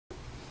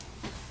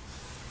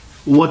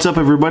What's up,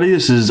 everybody?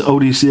 This is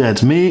ODC,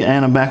 that's me,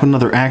 and I'm back with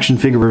another action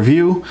figure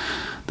review.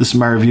 This is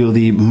my review of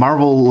the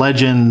Marvel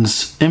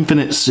Legends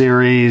Infinite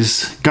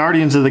Series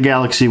Guardians of the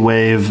Galaxy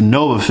Wave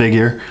Nova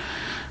figure,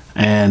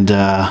 and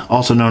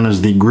also known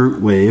as the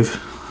Groot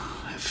Wave,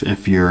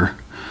 if you're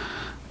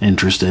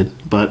interested.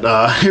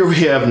 But here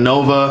we have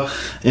Nova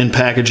in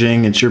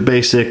packaging. It's your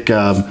basic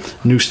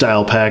new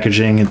style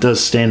packaging. It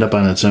does stand up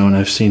on its own.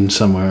 I've seen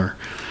somewhere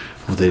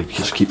where they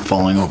just keep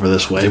falling over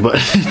this way, but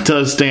it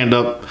does stand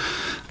up.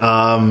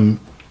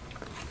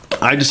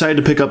 I decided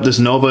to pick up this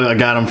Nova. I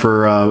got him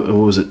for, what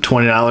was it,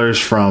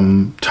 $20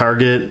 from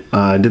Target.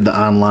 I did the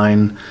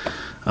online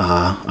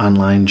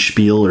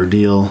spiel or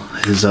deal.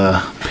 He's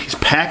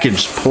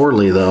packaged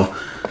poorly, though.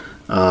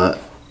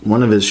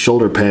 One of his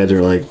shoulder pads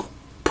are like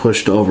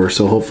pushed over,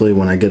 so hopefully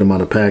when I get him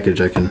out of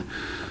package I can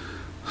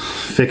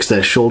fix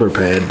that shoulder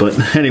pad.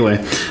 But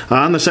anyway,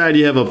 on the side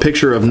you have a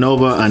picture of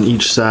Nova on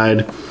each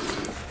side.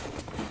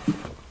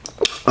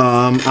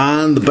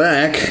 On the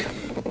back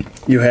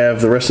you have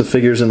the rest of the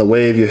figures in the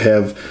wave. You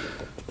have,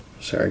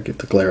 sorry, get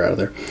the glare out of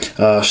there,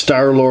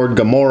 Star-Lord,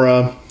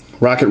 Gamora,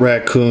 Rocket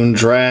Raccoon,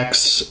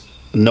 Drax,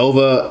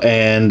 Nova,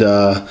 and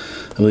I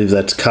believe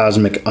that's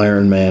Cosmic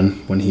Iron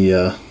Man when he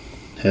has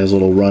a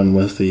little run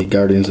with the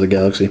Guardians of the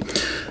Galaxy.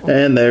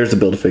 And there's the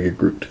Build-A-Figure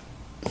Groot.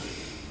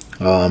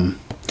 I'm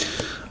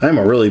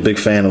a really big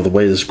fan of the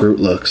way this Groot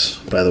looks,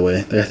 by the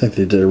way. I think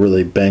they did a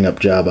really bang-up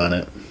job on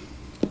it.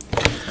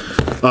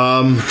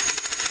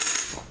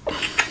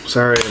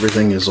 Sorry,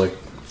 everything is like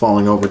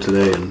falling over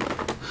today, and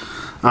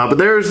but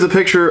there's the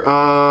picture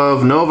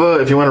of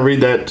Nova. If you want to read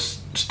that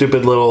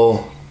stupid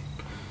little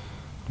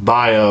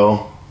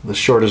bio, the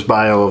shortest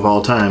bio of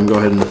all time, go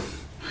ahead and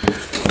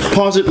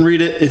pause it and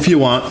read it if you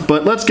want.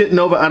 But let's get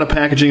Nova out of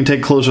packaging and take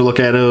a closer look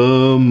at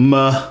him.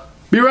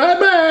 Be right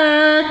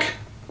back.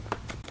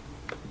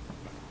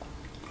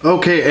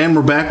 Okay, and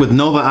we're back with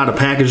Nova out of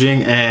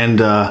packaging,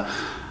 and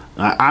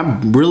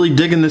I'm really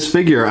digging this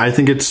figure. I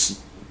think it's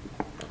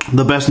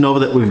the best Nova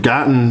that we've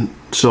gotten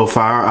so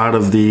far out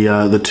of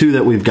the two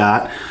that we've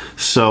got.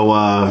 So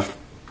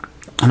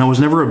and I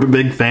was never a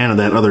big fan of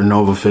that other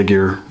Nova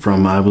figure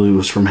from, I believe it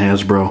was from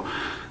Hasbro.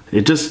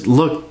 It just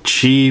looked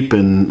cheap,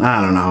 and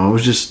I don't know,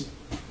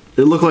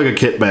 it looked like a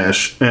kit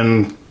bash,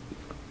 and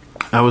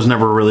I was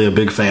never really a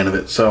big fan of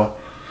it. So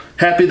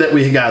happy that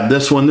we got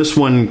this one. This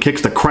one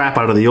kicks the crap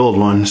out of the old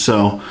one,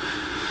 so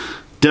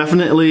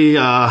definitely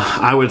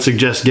I would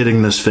suggest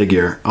getting this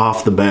figure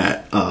off the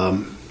bat.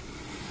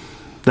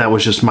 That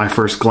was just my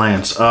first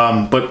glance.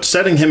 But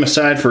setting him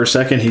aside for a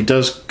second, he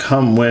does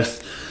come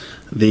with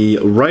the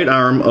right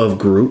arm of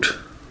Groot.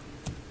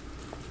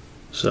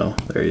 So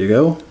there you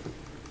go.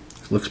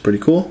 Looks pretty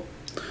cool.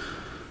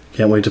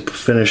 Can't wait to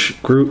finish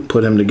Groot,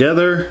 put him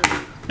together,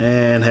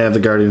 and have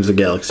the Guardians of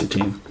the Galaxy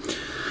team.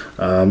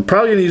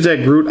 Probably gonna use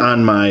that Groot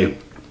on my,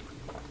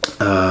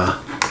 to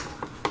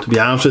be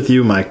honest with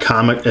you, my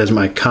comic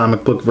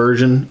book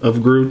version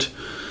of Groot.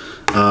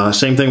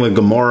 Same thing with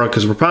Gamora,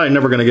 because we're probably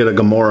never going to get a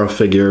Gamora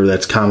figure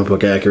that's comic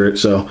book accurate,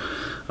 so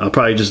I'll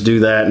probably just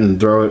do that and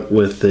throw it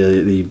with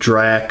the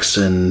Drax,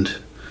 and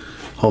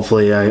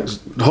hopefully the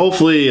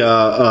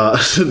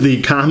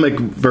comic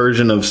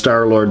version of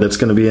Star-Lord that's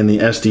going to be in the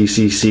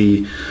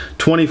SDCC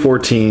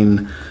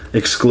 2014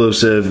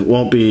 exclusive.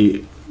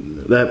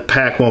 That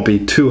pack won't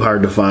be too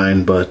hard to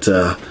find, but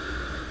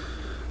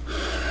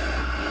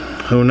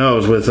who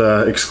knows with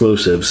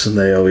exclusives,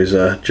 they always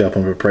jump up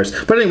in price.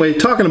 But anyway,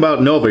 talking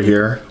about Nova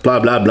here, blah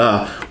blah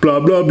blah, blah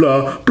blah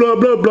blah, blah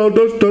blah blah,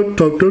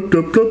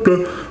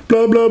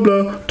 blah blah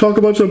blah, talk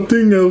about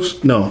something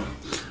else. No,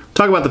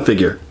 talk about the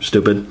figure,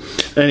 stupid.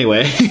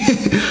 Anyway,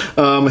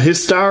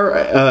 his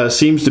star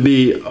seems to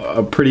be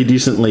pretty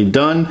decently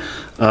done.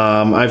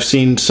 I've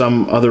seen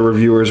some other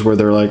reviewers where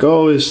they're like,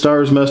 oh, his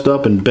star's messed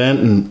up and bent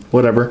and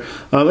whatever.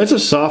 It's a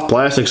soft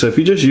plastic, so if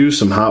you just use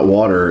some hot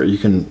water, you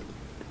can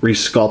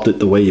resculpt it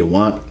the way you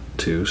want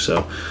to,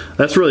 so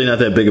that's really not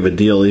that big of a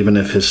deal. Even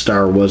if his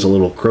star was a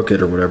little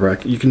crooked or whatever,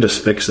 you can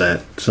just fix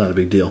that. It's not a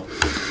big deal.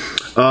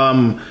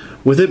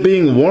 With it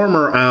being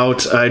warmer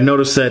out, I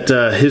noticed that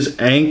his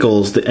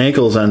ankles, the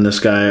ankles on this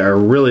guy are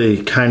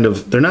really kind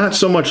of, they're not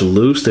so much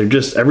loose, they're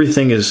just,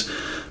 everything is,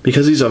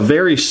 because he's a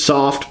very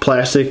soft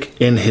plastic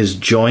in his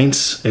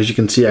joints. As you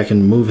can see, I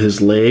can move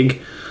his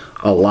leg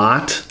a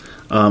lot.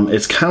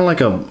 It's kind of like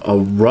a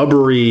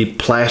rubbery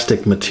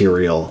plastic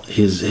material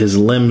his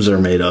limbs are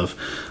made of.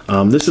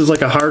 This is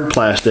like a hard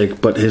plastic,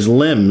 but his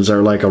limbs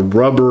are like a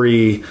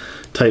rubbery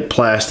type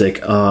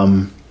plastic.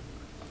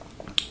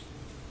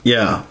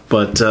 Yeah,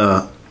 but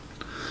I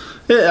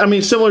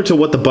mean, similar to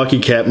what the Bucky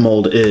Cap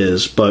mold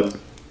is, but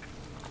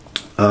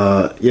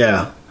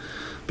yeah,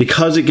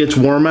 because it gets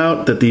warm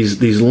out, that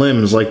these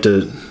limbs like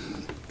to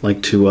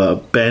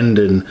bend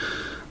and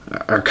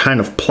are kind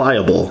of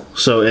pliable,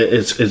 so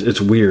it's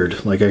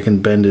weird. Like, I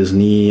can bend his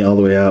knee all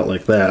the way out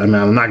like that. I mean,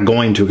 I'm not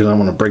going to, because I don't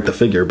want to break the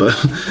figure, but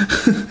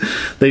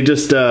they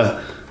just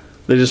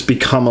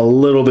become a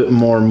little bit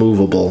more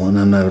movable, and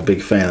I'm not a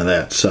big fan of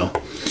that. So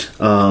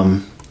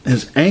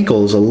his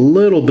ankle is a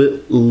little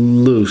bit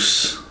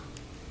loose.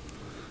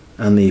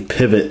 on the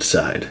pivot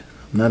side.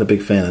 I'm not a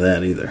big fan of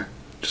that either,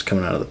 just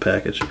coming out of the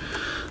package.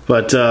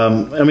 But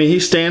I mean, he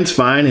stands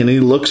fine and he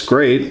looks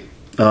great.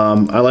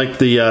 I like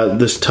the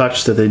this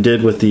touch that they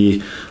did with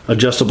the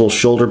adjustable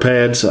shoulder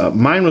pads.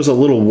 Mine was a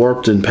little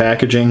warped in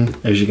packaging,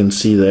 as you can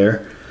see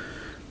there.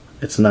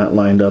 It's not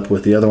lined up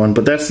with the other one,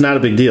 but that's not a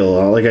big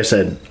deal. Like I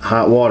said,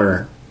 hot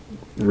water,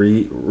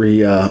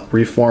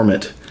 reform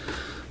it.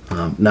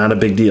 Not a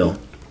big deal.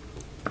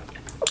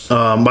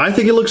 But I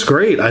think it looks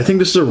great. I think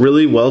this is a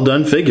really well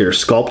done figure,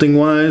 sculpting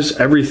wise,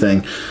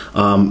 everything.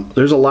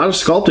 There's a lot of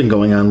sculpting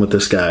going on with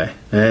this guy,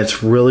 and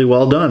it's really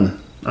well done.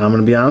 I'm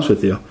going to be honest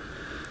with you.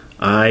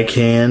 I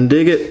can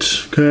dig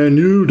it. Can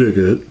you dig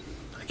it?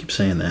 I keep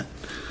saying that.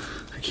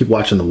 I keep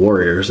watching The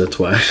Warriors, that's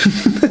why.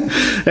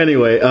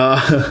 Anyway,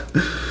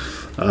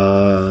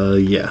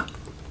 yeah.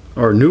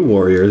 Or New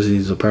Warriors.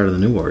 He's a part of the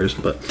New Warriors,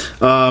 but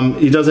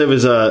he does have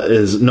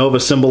his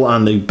Nova symbol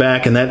on the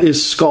back, and that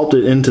is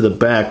sculpted into the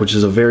back, which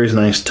is a very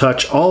nice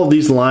touch. All of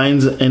these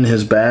lines in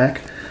his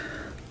back,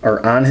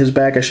 or on his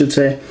back, I should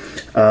say,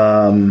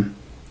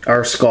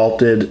 are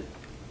sculpted.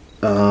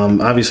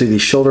 Obviously,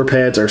 these shoulder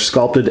pads are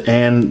sculpted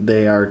and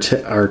they are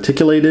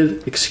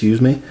articulated.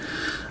 Excuse me.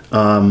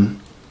 I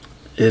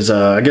guess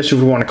if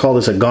you want to call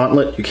this a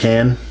gauntlet, you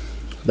can.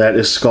 That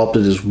is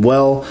sculpted as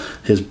well.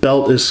 His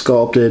belt is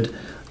sculpted.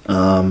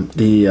 I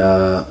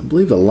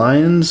believe the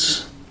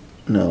lions.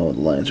 No, the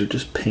lions are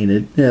just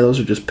painted. Yeah, those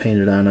are just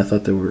painted on. I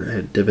thought they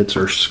had divots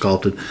or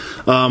sculpted.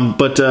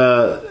 But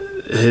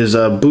his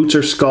boots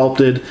are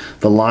sculpted.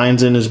 The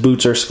lines in his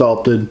boots are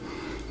sculpted.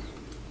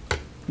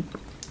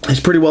 It's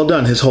pretty well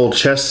done. His whole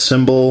chest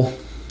symbol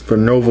for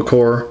Nova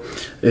Corps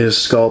is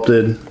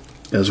sculpted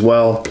as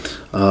well.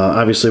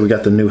 Obviously, we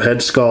got the new head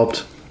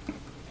sculpt.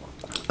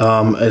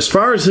 As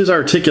far as his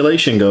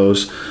articulation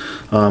goes,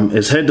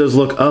 his head does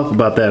look up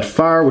about that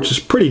far, which is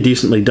pretty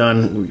decently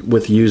done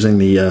with using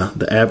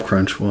the ab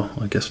crunch. Well,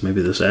 I guess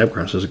maybe this ab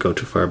crunch doesn't go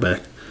too far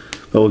back,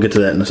 but we'll get to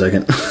that in a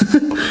second.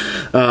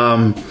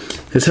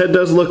 His head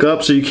does look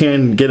up, so you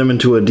can get him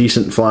into a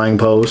decent flying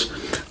pose.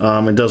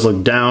 It does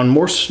look down,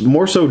 more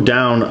so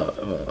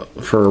down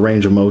for a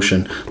range of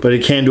motion, but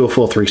it can do a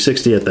full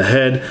 360 at the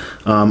head.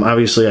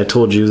 Obviously, I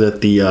told you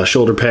that the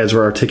shoulder pads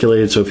were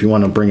articulated, so if you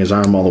want to bring his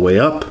arm all the way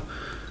up,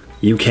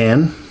 you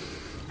can.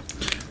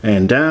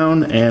 And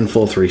down, and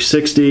full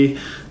 360.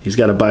 He's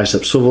got a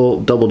bicep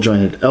swivel, double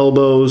jointed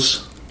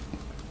elbows.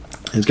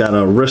 He's got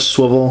a wrist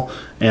swivel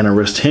and a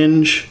wrist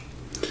hinge.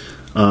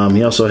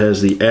 He also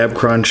has the ab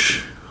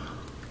crunch.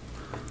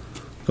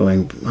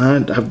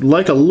 I'd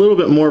like a little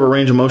bit more of a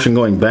range of motion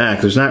going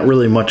back. There's not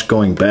really much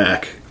going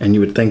back, and you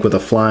would think with a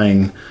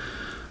flying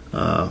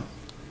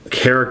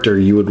character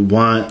you would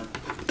want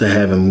to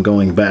have him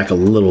going back a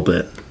little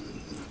bit,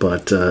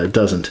 but it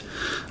doesn't.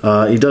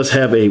 He does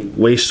have a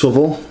waist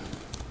swivel.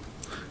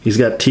 He's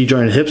got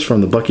T-jointed hips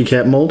from the Bucky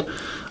Cap mold,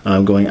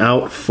 going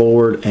out,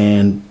 forward,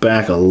 and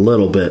back a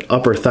little bit.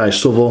 Upper thigh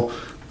swivel,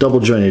 double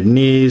jointed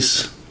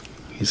knees.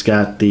 He's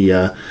got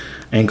the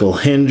ankle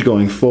hinge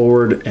going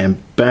forward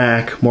and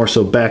back, more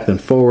so back than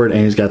forward,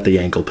 and he's got the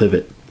ankle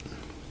pivot.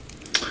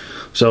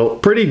 So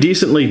pretty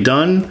decently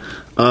done.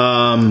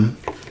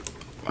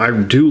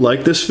 I do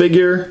like this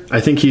figure.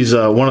 I think he's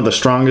one of the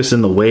strongest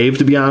in the wave,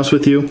 to be honest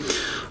with you.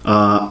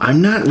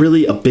 I'm not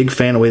really a big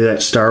fan of the way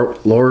that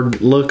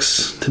Star-Lord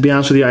looks, to be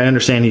honest with you. I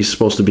understand he's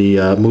supposed to be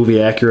movie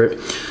accurate,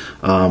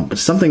 but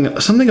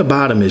something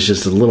about him is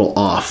just a little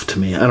off to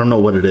me. I don't know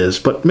what it is,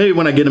 but maybe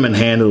when I get him in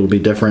hand it'll be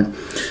different.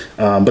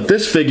 But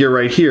this figure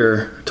right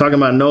here, talking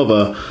about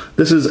Nova,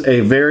 this is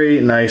a very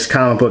nice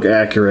comic book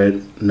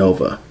accurate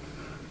Nova,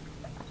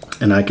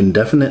 and I can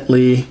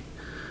definitely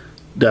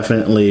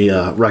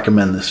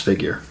recommend this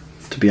figure,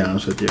 to be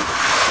honest with you.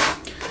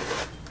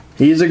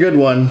 He's a good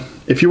one.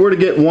 If you were to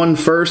get one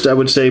first, I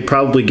would say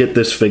probably get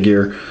this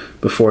figure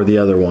before the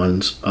other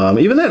ones.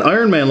 Even that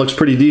Iron Man looks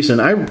pretty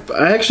decent. I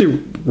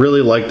actually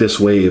really like this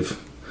wave.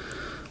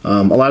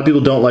 A lot of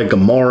people don't like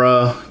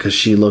Gamora because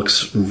she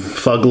looks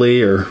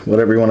fugly or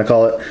whatever you want to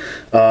call it.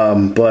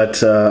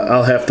 But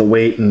I'll have to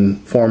wait and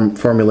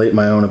formulate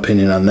my own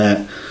opinion on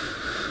that.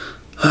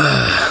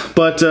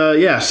 But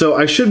yeah, so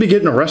I should be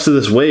getting the rest of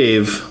this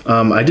wave.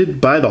 I did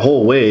buy the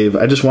whole wave.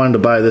 I just wanted to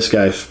buy this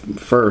guy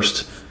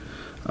first.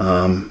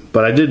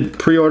 But I did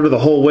pre-order the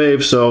whole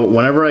wave, so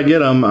whenever I get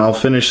them, I'll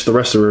finish the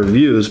rest of the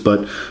reviews.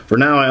 But for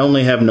now, I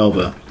only have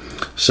Nova.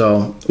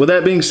 So with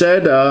that being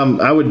said,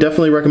 I would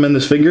definitely recommend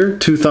this figure.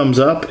 2 thumbs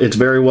up. It's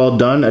very well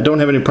done. I don't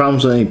have any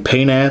problems with any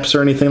paint apps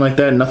or anything like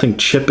that. Nothing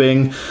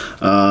chipping,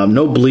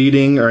 no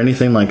bleeding or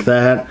anything like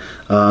that.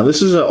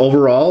 This is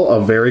overall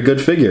a very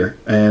good figure,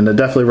 and I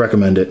definitely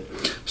recommend it.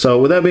 So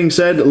with that being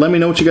said, let me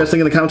know what you guys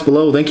think in the comments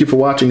below. Thank you for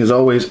watching as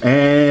always,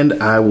 and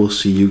I will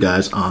see you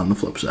guys on the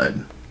flip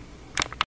side.